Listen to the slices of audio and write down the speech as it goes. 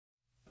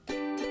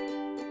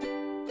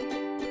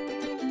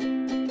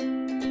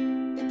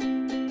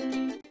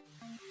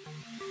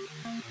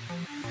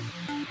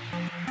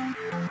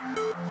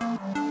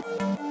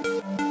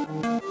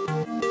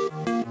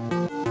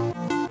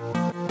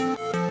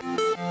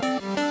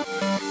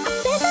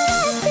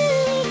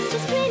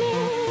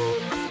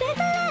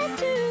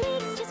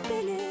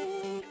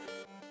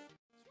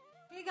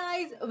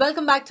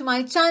welcome back to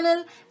my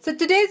channel. So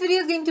today's video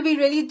is going to be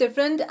really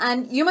different,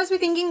 and you must be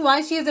thinking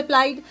why she has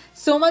applied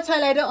so much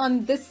highlighter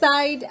on this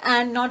side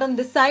and not on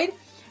this side.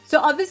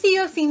 So obviously you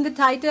have seen the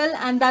title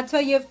and that's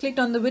why you have clicked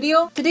on the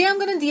video. Today I'm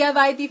going to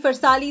DIY the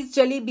FARSALI's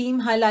Jelly Beam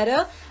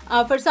Highlighter.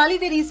 FARSALI,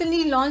 they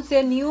recently launched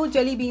their new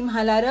Jelly Beam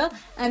Highlighter,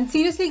 and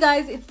seriously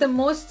guys, it's the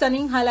most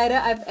stunning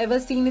highlighter I've ever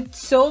seen.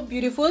 It's so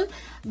beautiful,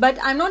 but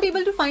I'm not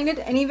able to find it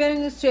anywhere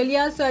in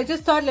Australia, so I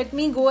just thought let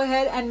me go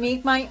ahead and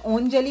make my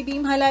own Jelly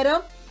Beam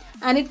Highlighter.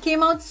 And it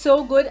came out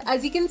so good.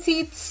 As you can see,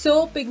 it's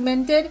so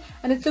pigmented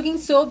and it's looking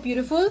so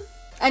beautiful.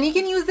 And you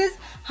can use this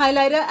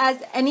highlighter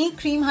as any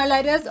cream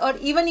highlighters, or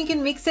even you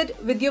can mix it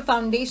with your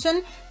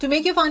foundation to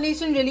make your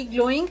foundation really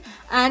glowing.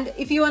 And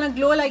if you want to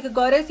glow like a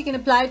goddess, you can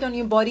apply it on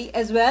your body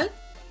as well.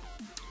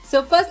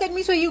 So first let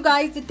me show you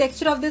guys the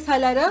texture of this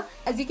highlighter.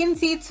 As you can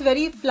see, it's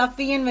very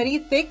fluffy and very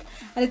thick,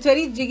 and it's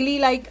very jiggly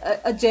like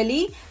a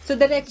jelly. So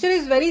the texture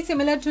is very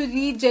similar to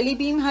the Jelly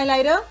Beam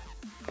highlighter.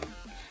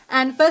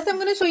 And first I'm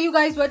going to show you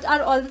guys what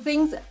are all the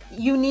things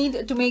you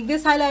need to make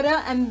this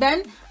highlighter, and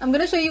then I'm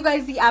going to show you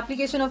guys the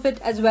application of it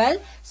as well.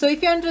 So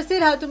if you're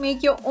interested how to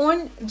make your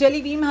own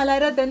Jelly Beam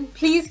highlighter, then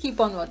please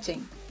keep on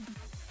watching.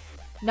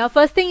 Now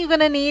first thing you're going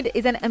to need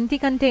is an empty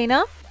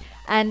container,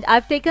 and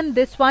I've taken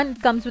this one.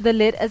 It comes with a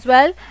lid as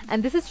well,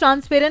 and this is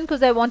transparent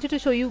because I wanted to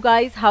show you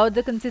guys how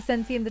the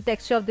consistency and the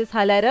texture of this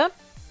highlighter.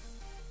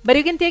 But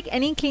you can take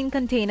any clean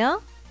container.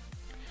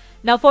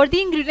 Now for the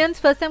ingredients,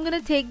 first I'm going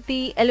to take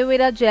the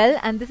Aloevera Gel,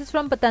 and this is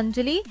from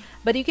Patanjali,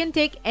 but you can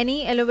take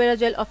any aloe vera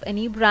gel of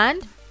any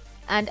brand.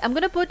 And I'm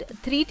going to put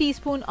 3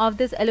 teaspoons of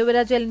this aloe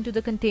vera gel into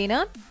the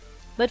container.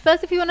 But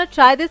first, if you want to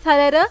try this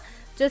highlighter,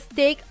 just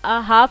take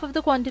half of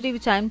the quantity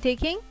which I'm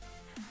taking.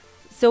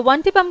 So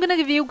one tip I'm going to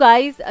give you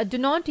guys, do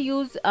not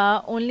use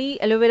only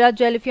aloe vera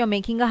gel if you're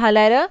making a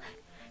highlighter,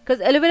 because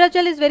aloe vera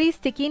gel is very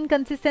sticky in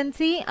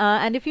consistency,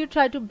 and if you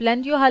try to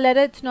blend your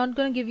highlighter, it's not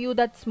going to give you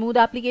that smooth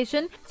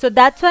application. So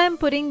that's why I'm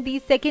putting the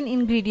second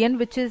ingredient,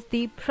 which is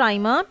the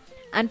primer.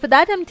 And for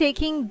that I'm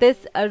taking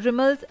this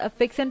Rimmel's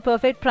Fix and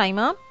Perfect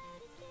primer.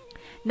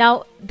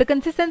 Now the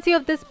consistency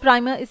of this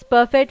primer is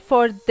perfect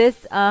for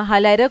this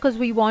highlighter because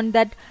we want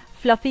that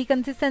fluffy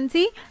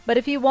consistency. But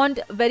if you want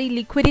very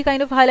liquidy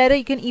kind of highlighter,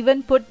 you can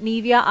even put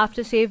Nivea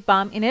aftershave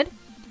balm in it.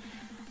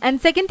 And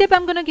second tip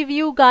I'm going to give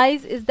you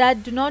guys is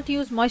that do not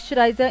use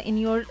moisturizer in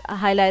your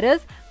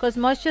highlighters, because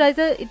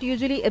moisturizer, it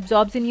usually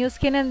absorbs in your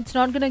skin and it's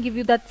not going to give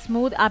you that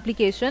smooth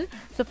application.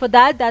 So for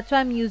that's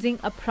why I'm using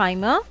a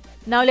primer.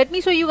 Now let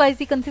me show you guys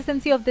the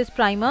consistency of this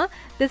primer.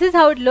 This is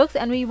how it looks,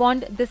 and we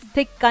want this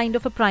thick kind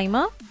of a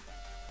primer.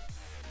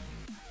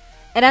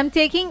 And I'm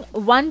taking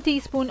 1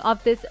 teaspoon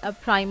of this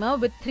primer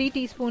with 3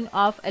 teaspoons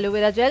of aloe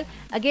vera gel.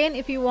 Again,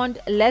 if you want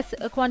less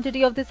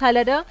quantity of this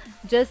highlighter,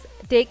 just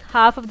take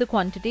half of the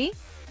quantity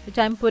which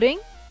I'm putting.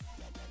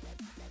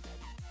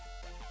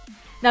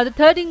 Now the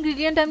third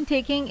ingredient I'm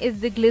taking is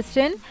the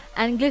glycerin,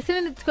 and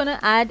glycerin, it's gonna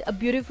add a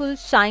beautiful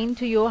shine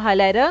to your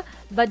highlighter,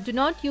 but do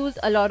not use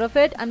a lot of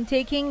it. I'm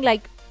taking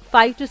like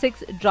 5 to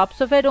 6 drops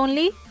of it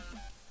only.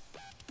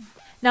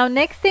 Now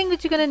next thing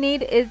which you're gonna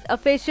need is a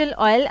facial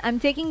oil.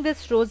 I'm taking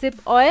this Rosehip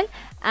oil,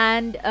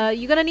 and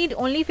you're gonna need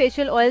only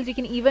facial oils. You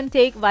can even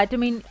take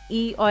vitamin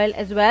E oil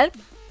as well,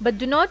 but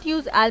do not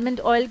use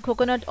almond oil,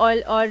 coconut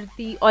oil, or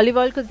the olive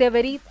oil, because they're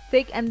very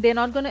thick and they're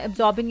not going to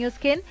absorb in your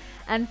skin.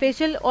 And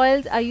facial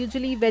oils are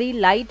usually very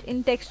light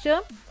in texture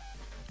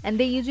and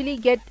they usually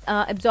get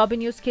absorb in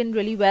your skin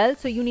really well.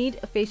 So you need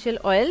facial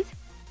oils,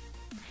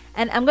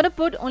 and I'm going to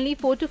put only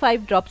 4 to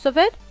 5 drops of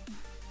it.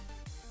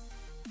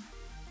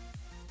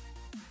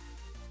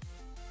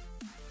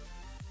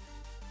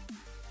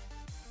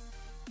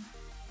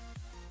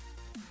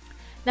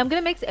 Now I'm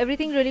going to mix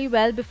everything really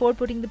well before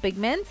putting the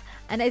pigments,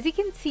 and as you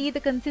can see, the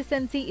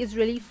consistency is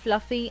really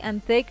fluffy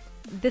and thick.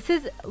 This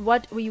is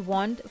what we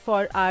want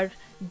for our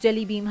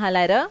Jelly Beam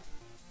highlighter.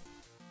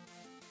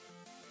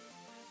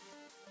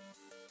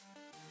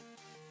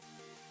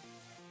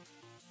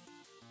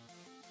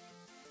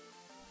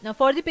 Now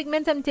for the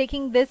pigments, I'm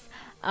taking this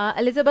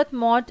Elizabeth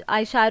Mott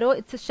eyeshadow.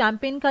 It's a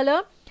champagne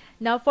color.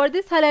 Now for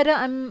this highlighter,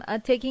 I'm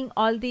taking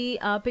all the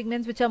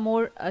pigments which are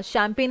more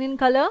champagne in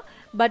color.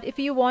 But if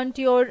you want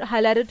your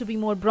highlighter to be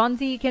more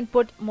bronzy, you can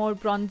put more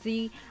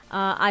bronzy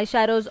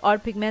eyeshadows or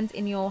pigments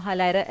in your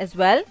highlighter as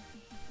well.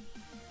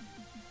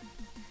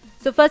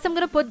 So first I'm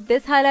going to put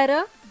this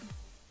highlighter,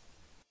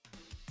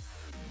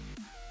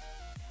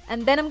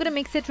 and then I'm going to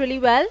mix it really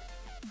well.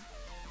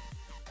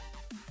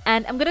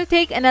 And I'm going to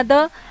take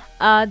another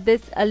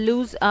this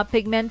loose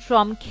pigment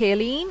from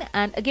Cailyn,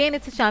 and again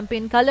it's a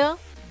champagne color.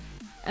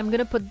 I'm going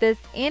to put this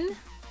in.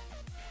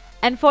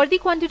 And for the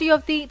quantity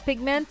of the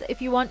pigments,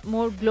 if you want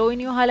more glow in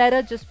your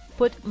highlighter, just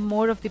put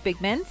more of the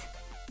pigments.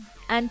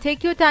 And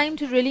take your time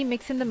to really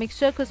mix in the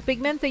mixture, because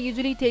pigments, they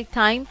usually take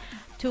time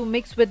to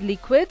mix with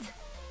liquids.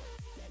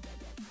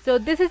 So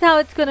this is how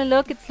it's gonna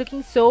look. It's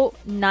looking so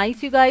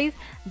nice, you guys.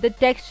 The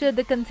texture,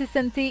 the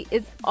consistency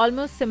is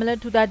almost similar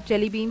to that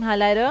Jelly Beam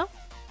highlighter.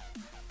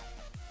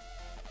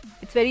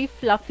 It's very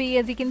fluffy,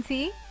 as you can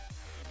see.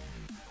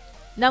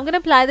 Now I'm going to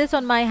apply this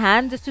on my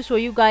hand just to show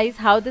you guys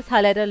how this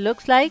highlighter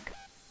looks like.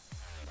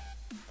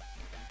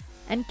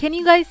 And can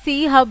you guys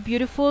see how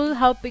beautiful,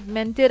 how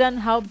pigmented and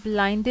how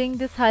blinding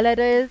this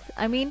highlighter is?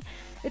 I mean,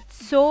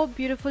 it's so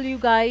beautiful, you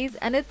guys,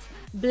 and it's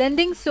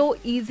blending so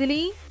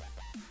easily.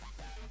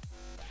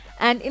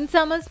 And in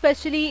summer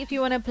especially, if you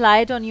want to apply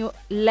it on your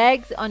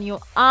legs, on your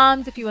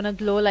arms, if you want to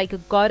glow like a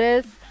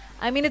goddess,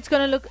 I mean, it's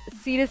gonna look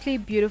seriously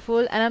beautiful,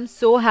 and I'm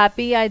so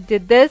happy I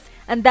did this.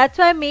 And that's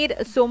why I made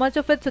so much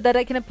of it, so that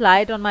I can apply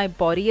it on my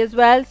body as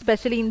well,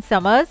 especially in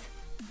summers.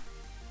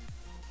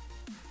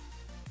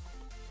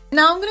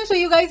 Now I'm going to show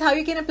you guys how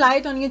you can apply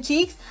it on your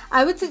cheeks.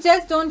 I would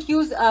suggest don't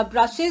use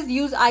brushes.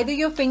 Use either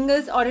your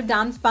fingers or a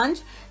damp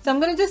sponge. So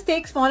I'm going to just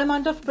take small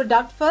amount of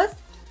product first.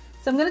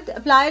 So I'm going to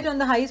apply it on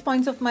the highest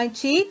points of my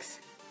cheeks.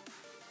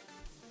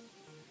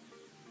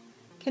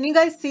 Can you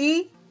guys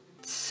see?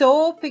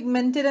 So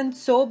pigmented and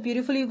so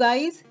beautiful, you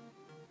guys.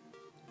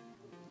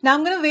 Now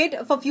I'm going to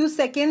wait for a few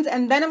seconds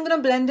and then I'm going to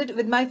blend it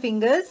with my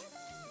fingers.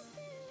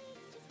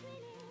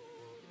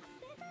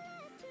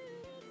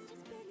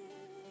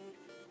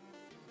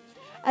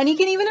 And you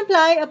can even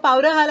apply a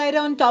powder highlighter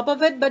on top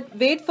of it, but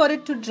wait for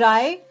it to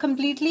dry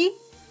completely.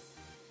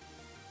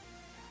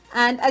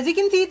 And as you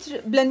can see, it's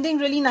blending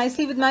really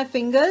nicely with my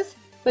fingers.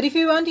 But if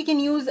you want, you can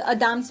use a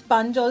damp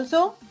sponge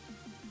also.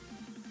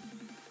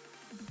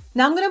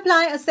 Now I'm going to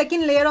apply a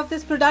second layer of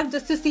this product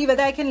just to see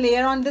whether I can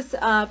layer on this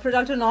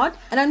product or not.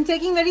 And I'm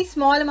taking very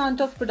small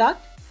amount of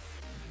product.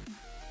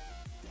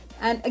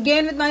 And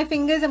again with my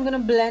fingers, I'm going to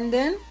blend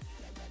in.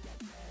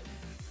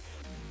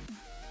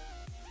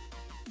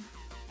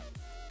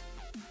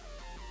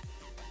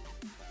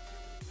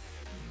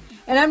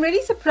 And I'm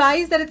really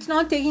surprised that it's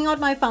not taking out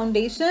my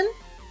foundation.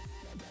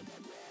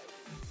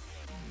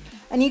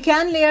 And you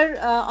can layer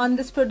on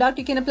this product.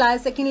 You can apply a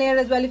second layer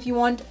as well if you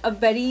want a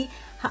very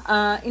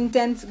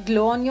intense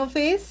glow on your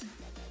face.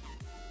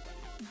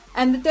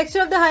 And the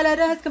texture of the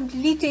highlighter has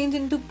completely changed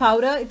into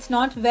powder. It's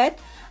not wet.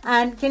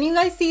 And can you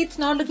guys see, it's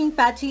not looking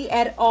patchy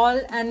at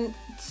all, and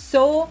it's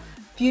so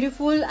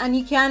beautiful. And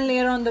you can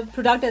layer on the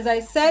product, as I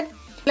said.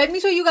 Let me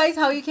show you guys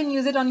how you can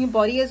use it on your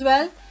body as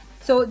well.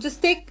 So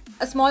just take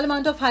a small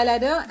amount of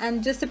highlighter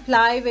and just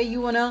apply where you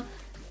want to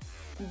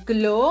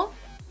glow.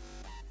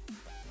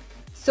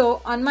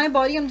 So on my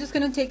body, I'm just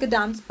going to take a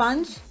damp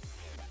sponge.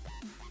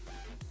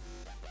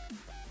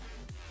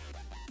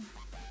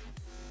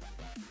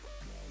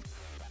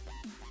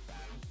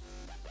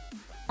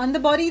 On the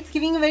body, it's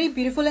giving a very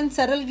beautiful and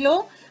subtle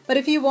glow. But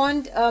if you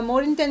want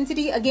more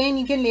intensity, again,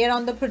 you can layer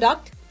on the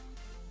product.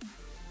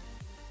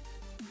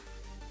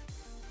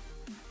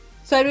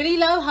 So I really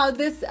love how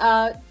this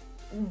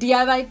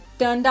DIY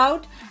turned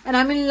out, and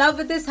I'm in love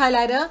with this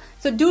highlighter.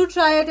 So do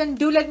try it and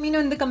do let me know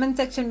in the comment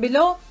section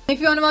below. If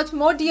you want to watch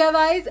more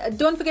DIYs,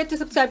 don't forget to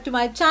subscribe to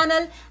my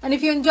channel. And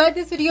if you enjoyed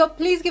this video,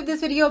 please give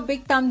this video a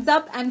big thumbs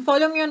up and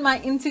follow me on my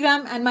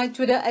Instagram and my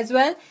Twitter as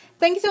well.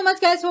 Thank you so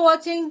much guys for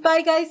watching.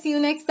 Bye guys, see you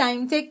next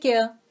time. Take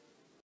care.